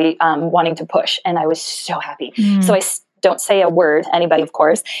felt my body wanting to push, and I was so happy. So I don't say a word, anybody, of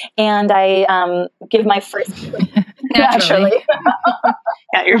course, and I give my first naturally.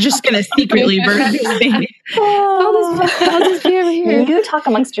 Yeah, you're just going to secretly birth this baby. I'll just be over here. You talk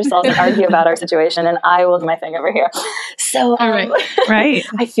amongst yourselves and argue about our situation, and I will do my thing over here. So, right.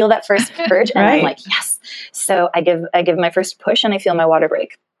 I feel that first urge, and I'm like, yes. So I give my first push, and I feel my water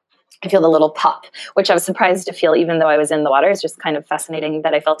break. I feel the little pop, which I was surprised to feel even though I was in the water. It's just kind of fascinating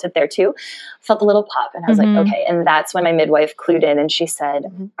that I felt it there too. I felt the little pop and I was like, okay. And that's when my midwife clued in and she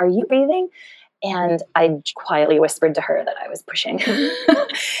said, are you breathing? And I quietly whispered to her that I was pushing.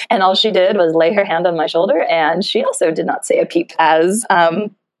 And all she did was lay her hand on my shoulder. And she also did not say a peep as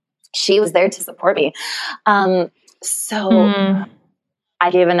she was there to support me.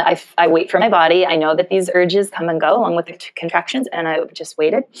 I wait for my body. I know that these urges come and go along with the contractions, and I just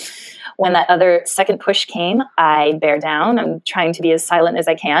waited. When that other second push came, I bear down. I'm trying to be as silent as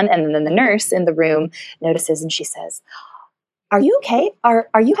I can. And then the nurse in the room notices and she says, are you okay?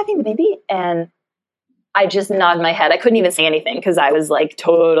 Are you having the baby? And I just nod my head. I couldn't even say anything because I was like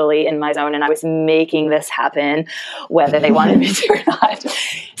totally in my zone and I was making this happen whether they wanted me to or not.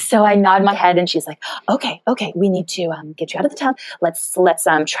 So I nod my head and she's like, okay, we need to get you out of the tub. Let's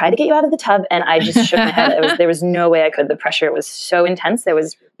try to get you out of the tub. And I just shook my head. There was no way I could. The pressure was so intense.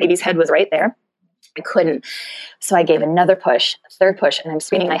 Baby's head was right there. I couldn't. So I gave another push, a third push, and I'm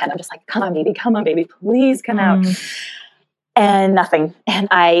swinging my head. I'm just like, come on, baby, please come out. And nothing. And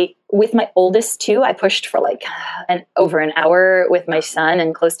with my oldest too, I pushed for like over an hour with my son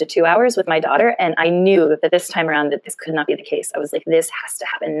and close to 2 hours with my daughter. And I knew that this time around that this could not be the case. I was like, this has to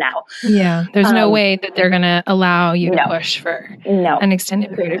happen now. Yeah. There's no way that they're going to allow you to push for an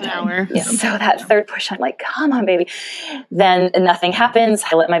extended period of time. Yeah. So that third push, I'm like, come on, baby. Then nothing happens.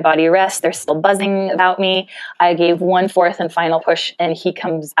 I let my body rest. They're still buzzing about me. I gave 1/4 and final push and he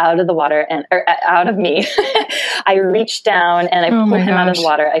comes out of the water or out of me. I reached down and I pulled him out of the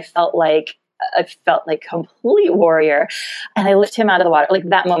water. I felt like complete warrior, and I lift him out of the water. Like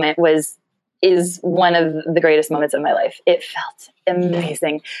that moment is one of the greatest moments of my life. It felt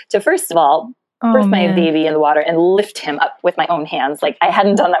amazing to, first of all, birth my baby in the water and lift him up with my own hands. Like I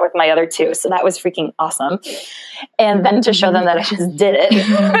hadn't done that with my other two. So that was freaking awesome. And then to show them that I just did it.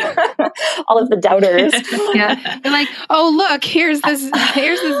 All of the doubters. Yeah. They're like, oh, look, here's this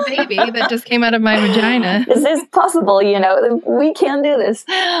baby that just came out of my vagina. This is possible. We can do this.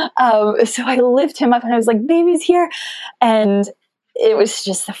 So I lift him up and I was like, baby's here. And it was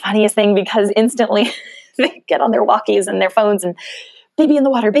just the funniest thing because instantly they get on their walkies and their phones and baby in the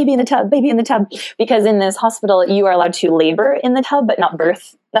water, baby in the tub, baby in the tub. Because in this hospital, you are allowed to labor in the tub, but not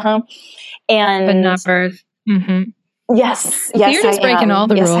birth. But not birth. Mm-hmm. Yes. You're just breaking all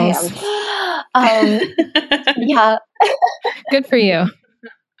the rules. I am. Yeah. Good for you.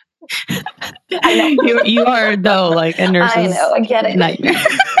 I know. You are, though, like a nurse's I know. I get it. Nightmare.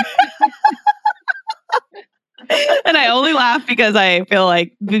 And I only laugh because I feel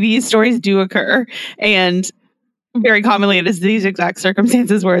like these stories do occur. And very commonly it is these exact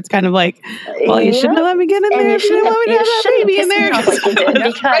circumstances where it's kind of like, well, you shouldn't have let me get in there. You shouldn't have let me have that baby in there. Like you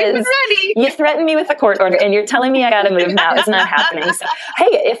did, because you threatened me with a court order and you're telling me I got to move now. It's not happening. So, hey,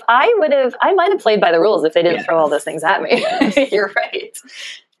 if I might have played by the rules if they didn't throw all those things at me. You're right.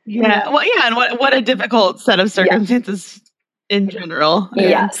 Yeah. Well, yeah. And what a difficult set of circumstances in general.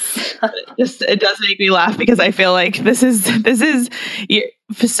 Yes. It does make me laugh because I feel like this is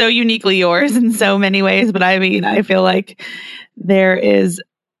so uniquely yours in so many ways. But I mean, I feel like there is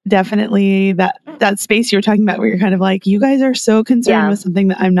definitely that space you were talking about where you're kind of like, you guys are so concerned with something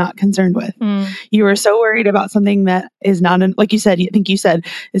that I'm not concerned with. You are so worried about something that is not like you said,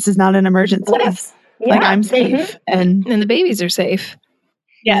 this is not an emergency. What if? Like I'm safe and the babies are safe.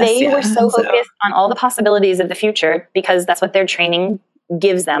 Yes, they were so focused on all the possibilities of the future because that's what their training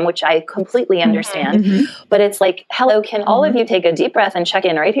gives them, which I completely understand. But it's like, hello, can all of you take a deep breath and check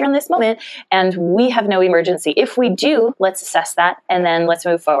in right here in this moment? And we have no emergency. If we do, let's assess that and then let's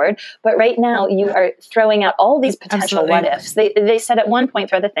move forward. But right now you are throwing out all these potential what ifs. They said at one point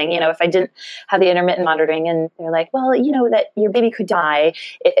throughout the thing, if I didn't have the intermittent monitoring, and they're like, well, that your baby could die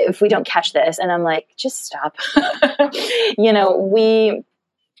if we don't catch this. And I'm like, just stop.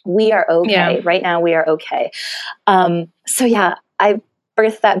 We are okay. Yeah. Right now we are okay. So yeah, I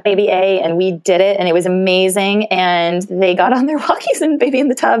birthed that baby A and we did it and it was amazing. And they got on their walkies and baby in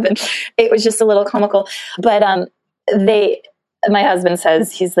the tub and it was just a little comical. But my husband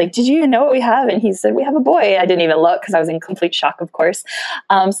says, he's like, did you even know what we have? And he said, we have a boy. I didn't even look because I was in complete shock, of course.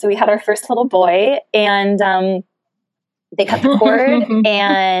 So we had our first little boy and they cut the cord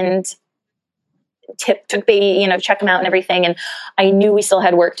and took baby, check him out and everything. And I knew we still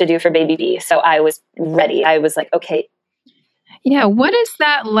had work to do for baby B. So I was ready. I was like, okay. Yeah. What is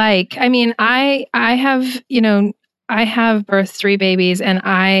that like? I mean, I have birthed 3 babies and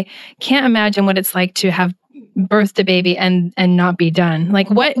I can't imagine what it's like to have birthed a baby and not be done. Like,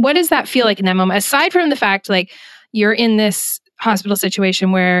 what does that feel like in that moment? Aside from the fact, like, you're in this hospital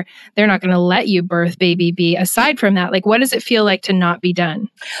situation where they're not going to let you birth baby B. Aside from that, like, what does it feel like to not be done?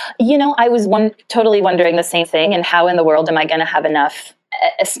 I was totally wondering the same thing. And how in the world am I going to have enough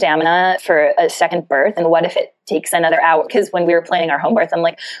stamina for a second birth? And what if it takes another hour? Because when we were planning our home birth, I'm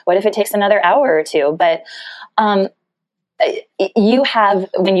like, what if it takes another hour or two? But you have,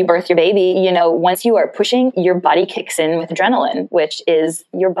 when you birth your baby, once you are pushing, your body kicks in with adrenaline, which is,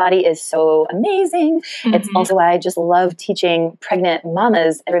 your body is so amazing. It's also why I just love teaching pregnant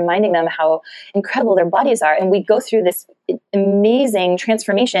mamas and reminding them how incredible their bodies are. And we go through this amazing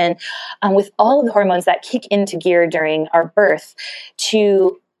transformation with all of the hormones that kick into gear during our birth.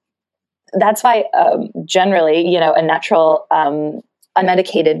 That's why generally, a natural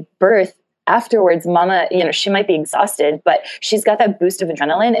unmedicated birth, afterwards, mama, she might be exhausted, but she's got that boost of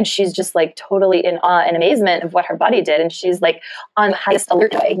adrenaline and she's just like totally in awe and amazement of what her body did. And she's like on highest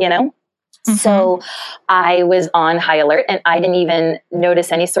alert way, So I was on high alert and I didn't even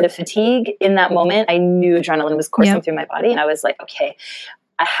notice any sort of fatigue in that moment. I knew adrenaline was coursing through my body and I was like, okay,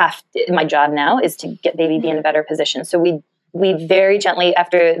 my job now is to get baby B in a better position. So we very gently,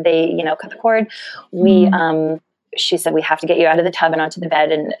 after they, cut the cord, she said, we have to get you out of the tub and onto the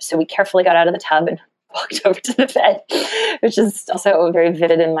bed. And so we carefully got out of the tub and walked over to the bed, which is also very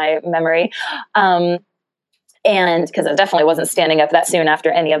vivid in my memory. And because I definitely wasn't standing up that soon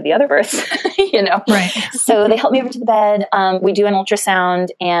after any of the other births, Right. So they helped me over to the bed. We do an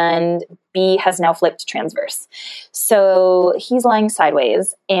ultrasound and B has now flipped transverse. So he's lying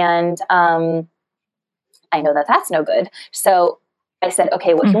sideways and I know that that's no good. So I said,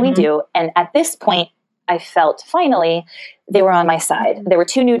 okay, what can we do? And at this point, I felt finally they were on my side. There were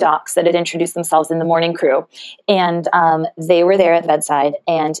 2 new docs that had introduced themselves in the morning crew, and they were there at the bedside.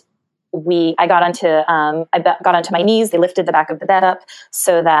 And I got onto my knees. They lifted the back of the bed up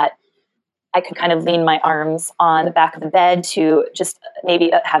so that I could kind of lean my arms on the back of the bed to just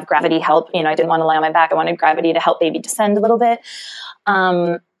maybe have gravity help. I didn't want to lie on my back. I wanted gravity to help baby descend a little bit.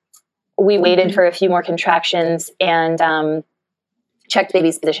 We waited for a few more contractions and checked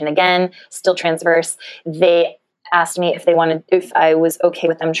baby's position again, still transverse. They asked me if I was okay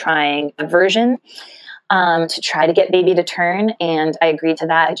with them trying a version to try to get baby to turn. And I agreed to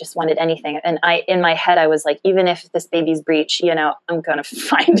that. I just wanted anything. And in my head, I was like, even if this baby's breech, I'm going to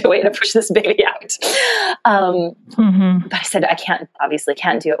find a way to push this baby out. But I said, obviously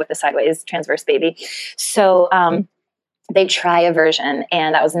can't do it with the sideways transverse baby. So they try a version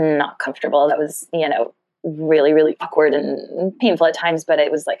and that was not comfortable. That was, really, really awkward and painful at times, but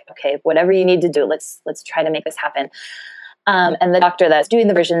it was like, okay, whatever you need to do, let's try to make this happen. And the doctor that's doing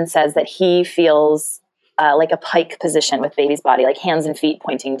the version says that he feels like a pike position with baby's body, like hands and feet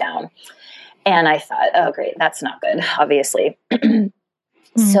pointing down. And I thought, oh, great, that's not good, obviously.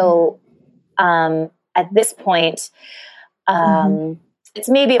 So at this point, it's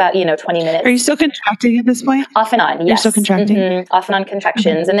maybe about, 20 minutes. Are you still contracting at this point? Off and on, yes. You're still contracting? Off and on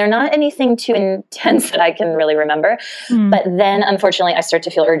contractions. And they're not anything too intense that I can really remember. But then, unfortunately, I start to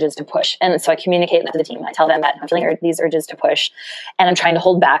feel urges to push. And so I communicate that to the team. I tell them that I'm feeling these urges to push. And I'm trying to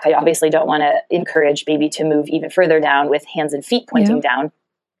hold back. I obviously don't want to encourage baby to move even further down with hands and feet pointing down.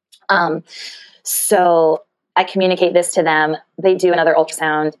 So I communicate this to them. They do another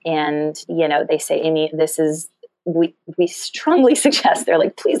ultrasound. And, they say, Amy, this is... We strongly suggest, they're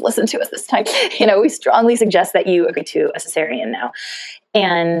like, please listen to us this time. We strongly suggest that you agree to a cesarean now.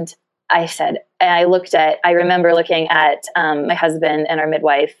 And I said, I remember looking at my husband and our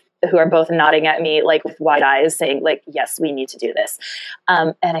midwife, who are both nodding at me, like with wide eyes saying like, yes, we need to do this.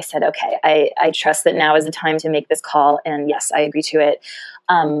 And I said, okay, I trust that now is the time to make this call. And yes, I agree to it.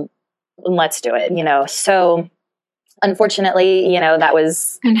 Let's do it, So unfortunately, that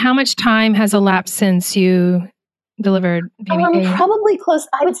was... And how much time has elapsed since you delivered baby? Probably close.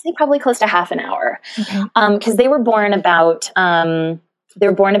 I would say probably close to half an hour. Okay. Because they were born about an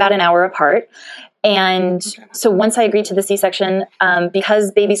hour apart. And so once I agreed to the C-section,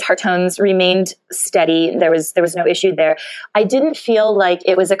 because baby's heart tones remained steady, there was no issue there. I didn't feel like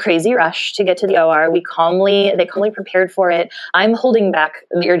it was a crazy rush to get to the OR. They calmly prepared for it. I'm holding back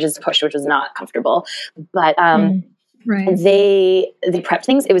the urges to push, which was not comfortable, but, right. They prepped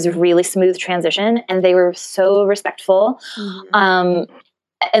things. It was a really smooth transition, and they were so respectful. And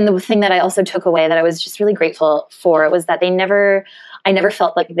the thing that I also took away that I was just really grateful for was that I never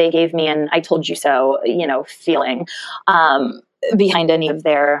felt like they gave me an "I told you so," feeling behind any of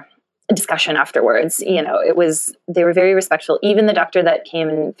their discussion afterwards. They were very respectful. Even the doctor that came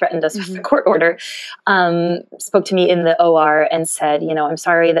and threatened us with the court order spoke to me in the OR and said, I'm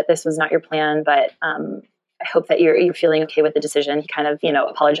sorry that this was not your plan, but I hope that you're feeling okay with the decision. He kind of,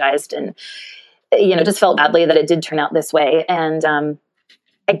 apologized and, just felt badly that it did turn out this way. And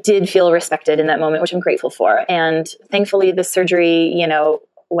I did feel respected in that moment, which I'm grateful for. And thankfully the surgery,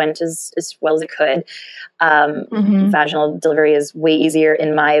 went as well as it could. Vaginal delivery is way easier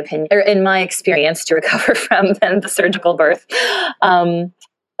in my opinion, or in my experience, to recover from than the surgical birth.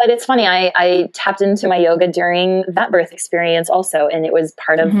 But it's funny, I tapped into my yoga during that birth experience also. And it was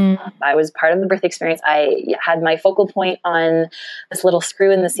part of, I was part of the birth experience. I had my focal point on this little screw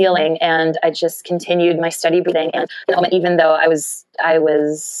in the ceiling, and I just continued my steady breathing. And even though I was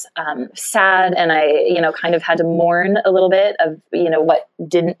sad, and I, kind of had to mourn a little bit of, what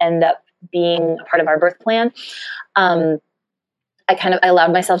didn't end up being a part of our birth plan. I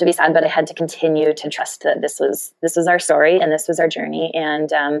allowed myself to be sad, but I had to continue to trust that this was our story, and this was our journey, and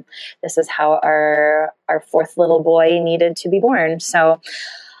this is how our fourth little boy needed to be born. So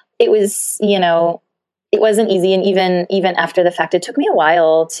it was, it wasn't easy, and even after the fact, it took me a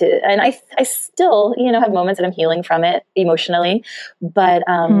while to, and I still, have moments that I'm healing from it emotionally, but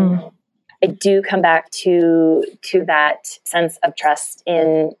I do come back to that sense of trust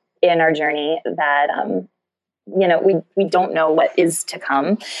in our journey that. We don't know what is to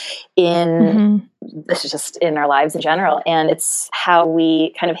come this is just in our lives in general. And it's how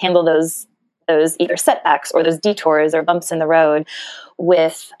we kind of handle those either setbacks or those detours or bumps in the road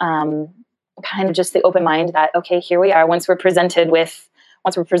with kind of just the open mind that, okay, here we are. Once we're presented with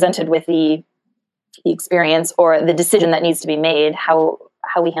the experience or the decision that needs to be made, how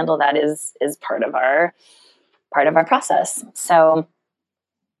we handle that is part of our process. So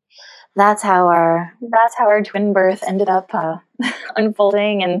that's how our twin birth ended up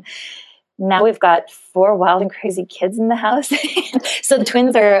unfolding, and now we've got 4 wild and crazy kids in the house. So the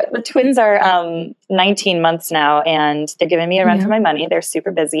twins are 19 months now, and they're giving me a run for my money. They're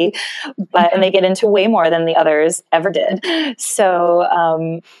super busy, and they get into way more than the others ever did.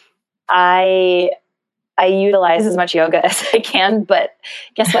 So I utilize as much yoga as I can, but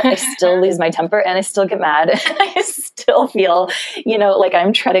guess what? I still lose my temper, and I still get mad. I still feel, like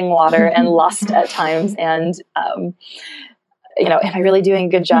I'm treading water and lost at times. And, am I really doing a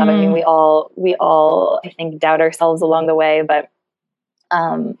good job? I mean, we all, I think, doubt ourselves along the way, but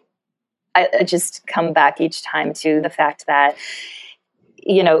I just come back each time to the fact that,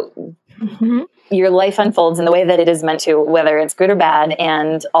 your life unfolds in the way that it is meant to, whether it's good or bad.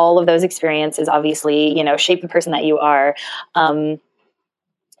 And all of those experiences obviously, shape the person that you are. And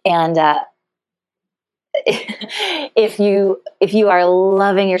if you are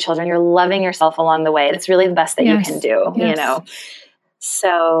loving your children, you're loving yourself along the way. It's really the best that you can do,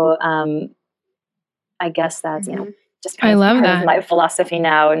 So I guess that's, just kind of part of my philosophy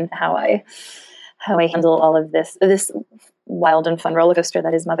now, and how how I handle all of this wild and fun roller coaster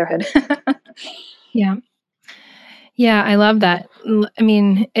that is motherhood. Yeah. Yeah, I love that. I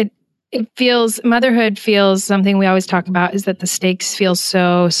mean, motherhood feels something we always talk about is that the stakes feel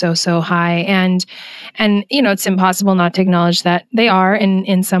so high. And, it's impossible not to acknowledge that they are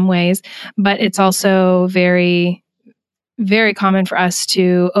in some ways, but it's also very, very common for us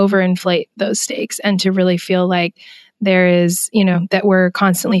to overinflate those stakes and to really feel like there is, that we're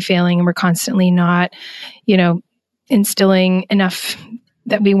constantly failing and we're constantly not, instilling enough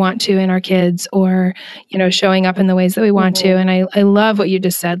that we want to in our kids, or, showing up in the ways that we want to. And I love what you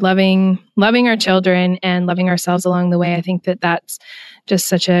just said, loving our children and loving ourselves along the way. I think that that's just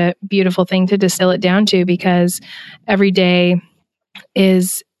such a beautiful thing to distill it down to, because every day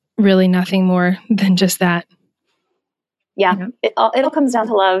is really nothing more than just that. Yeah, it all comes down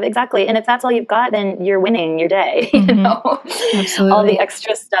to love. Exactly. And if that's all you've got, then you're winning your day. Absolutely. All the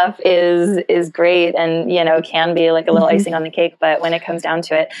extra stuff is great and, can be like a little icing on the cake. But when it comes down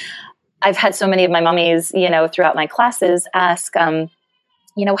to it, I've had so many of my mommies, throughout my classes ask,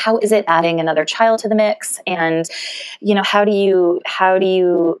 how is it adding another child to the mix? And, how do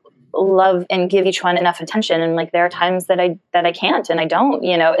you love and give each one enough attention? And like, there are times that I can't, and I don't,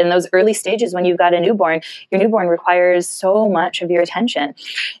 in those early stages when you've got a newborn, your newborn requires so much of your attention.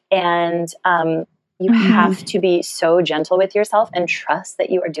 And, you have to be so gentle with yourself and trust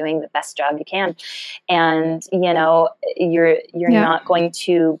that you are doing the best job you can. And, you're not going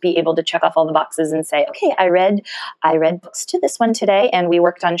to be able to check off all the boxes and say, okay, I read books to this one today, and we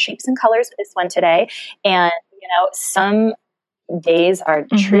worked on shapes and colors with this one today. And, some days are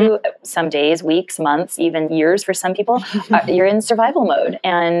true. Some days, weeks, months, even years for some people, you're in survival mode,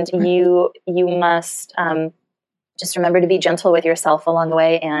 and you must just remember to be gentle with yourself along the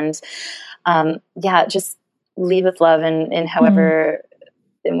way, and just lead with love and however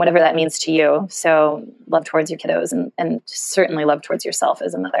and whatever that means to you. So love towards your kiddos and certainly love towards yourself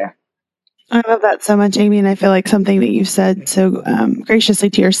as a mother. I love that so much, Amy. And I feel like something that you've said so graciously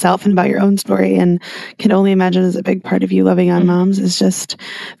to yourself and about your own story, and can only imagine is a big part of you loving on moms, is just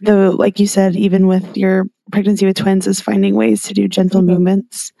like you said, even with your pregnancy with twins, is finding ways to do gentle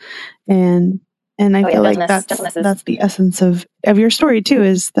movements. And I feel like that's the essence of your story too,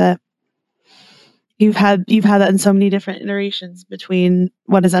 is that you've had that in so many different iterations between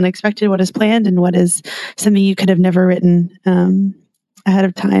what is unexpected, what is planned, and what is something you could have never written ahead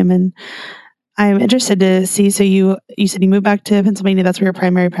of time. And I'm interested to see, so you said you moved back to Pennsylvania. That's where your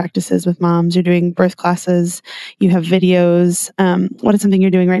primary practice is with moms. You're doing birth classes. You have videos. What is something you're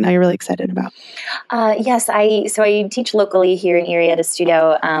doing right now you're really excited about? Yes, I teach locally here in Erie at a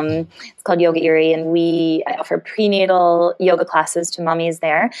studio. It's called Yoga Erie, and I offer prenatal yoga classes to mommies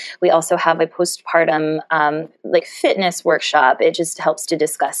there. We also have a postpartum fitness workshop. It just helps to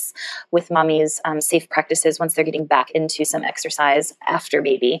discuss with mommies safe practices once they're getting back into some exercise after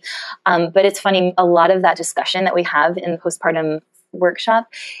baby. But it's funny, a lot of that discussion that we have in the postpartum workshop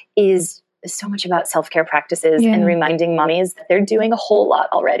is so much about self-care practices and reminding mommies that they're doing a whole lot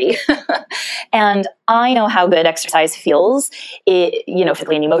already. And I know how good exercise feels,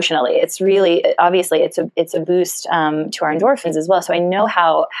 physically and emotionally. It's really, obviously, it's a boost to our endorphins as well. So I know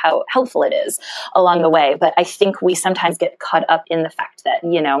how helpful it is along the way. But I think we sometimes get caught up in the fact that,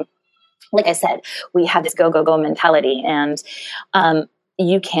 like I said, we have this go mentality, and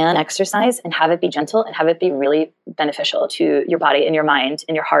you can exercise and have it be gentle and have it be really beneficial to your body and your mind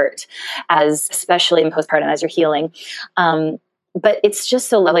and your heart, especially in postpartum as you're healing. But it's just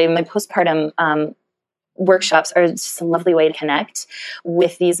so lovely. My postpartum workshops are just a lovely way to connect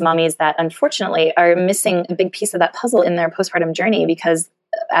with these mommies that unfortunately are missing a big piece of that puzzle in their postpartum journey, because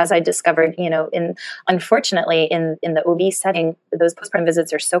as I discovered, unfortunately in the OB setting, those postpartum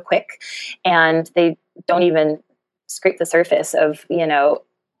visits are so quick and they don't even scrape the surface of,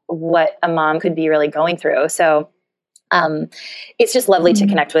 what a mom could be really going through. So it's just lovely to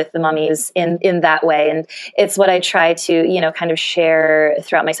connect with the mommies in that way. And it's what I try to, kind of share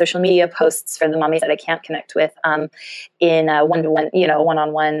throughout my social media posts for the mommies that I can't connect with in a one-to-one,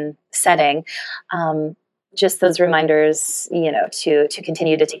 one-on-one setting. Just those reminders, to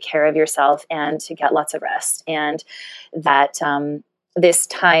continue to take care of yourself and to get lots of rest, and that this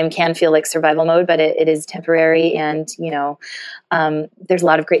time can feel like survival mode, but it is temporary. And, there's a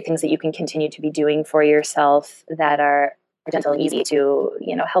lot of great things that you can continue to be doing for yourself that are gentle and easy to,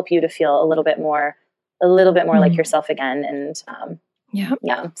 help you to feel a little bit more like yourself again. And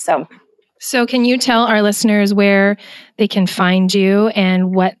So can you tell our listeners where they can find you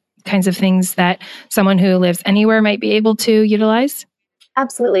and what kinds of things that someone who lives anywhere might be able to utilize?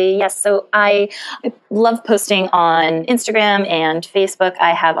 Absolutely. Yes. So I love posting on Instagram and Facebook.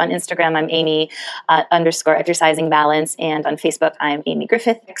 I have on Instagram, I'm Amy _ exercising balance. And on Facebook, I'm Amy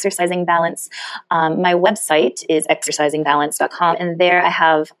Griffith, exercising balance. My website is exercisingbalance.com. And there I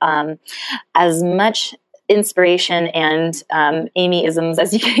have as much inspiration and Amy-isms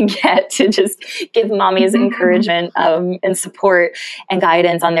as you can get to just give mommies encouragement and support and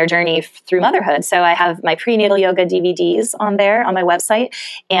guidance on their journey through motherhood. So I have my prenatal yoga DVDs on there on my website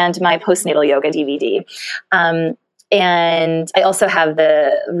and my postnatal yoga DVD. And I also have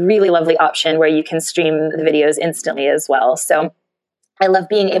the really lovely option where you can stream the videos instantly as well. So I love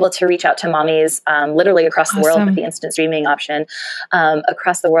being able to reach out to mommies literally across the world with the instant streaming option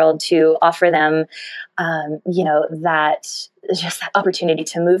across the world to offer them, that opportunity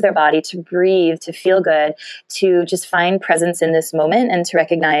to move their body, to breathe, to feel good, to just find presence in this moment and to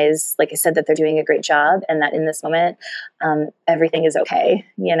recognize, like I said, that they're doing a great job and that in this moment, everything is okay,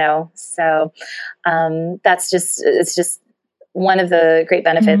 So it's just one of the great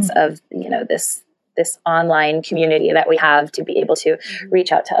benefits of, this online community that we have to be able to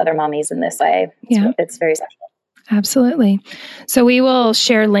reach out to other mommies in this way. It's very special. Absolutely. So we will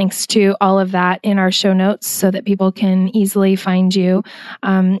share links to all of that in our show notes so that people can easily find you.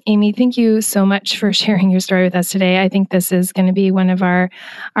 Amy, thank you so much for sharing your story with us today. I think this is going to be one of our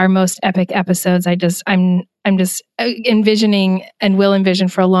most epic episodes. I'm just envisioning and will envision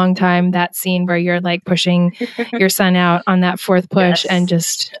for a long time that scene where you're like pushing your son out on that fourth push and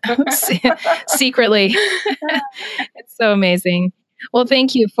just secretly. It's so amazing. Well,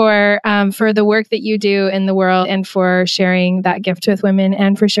 thank you for the work that you do in the world and for sharing that gift with women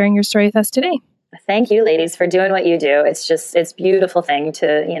and for sharing your story with us today. Thank you, ladies, for doing what you do. It's a beautiful thing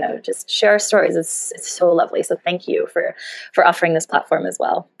to, just share our stories. It's so lovely. So thank you for offering this platform as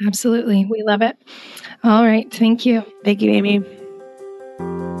well. Absolutely. We love it. All right. Thank you. Thank you, Amy.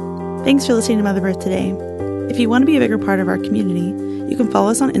 Thanks for listening to Mother Birth today. If you want to be a bigger part of our community, you can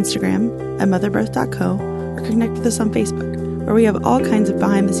follow us on Instagram at motherbirth.co or connect with us on Facebook, where we have all kinds of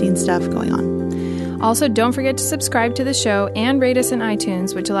behind-the-scenes stuff going on. Also, don't forget to subscribe to the show and rate us in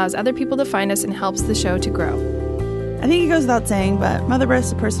iTunes, which allows other people to find us and helps the show to grow. I think it goes without saying, but Mother Birth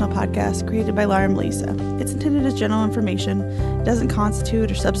is a personal podcast created by Laura and Melissa. It's intended as general information. It doesn't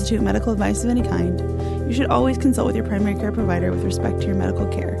constitute or substitute medical advice of any kind. You should always consult with your primary care provider with respect to your medical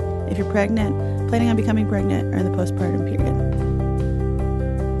care if you're pregnant, planning on becoming pregnant, or in the postpartum period.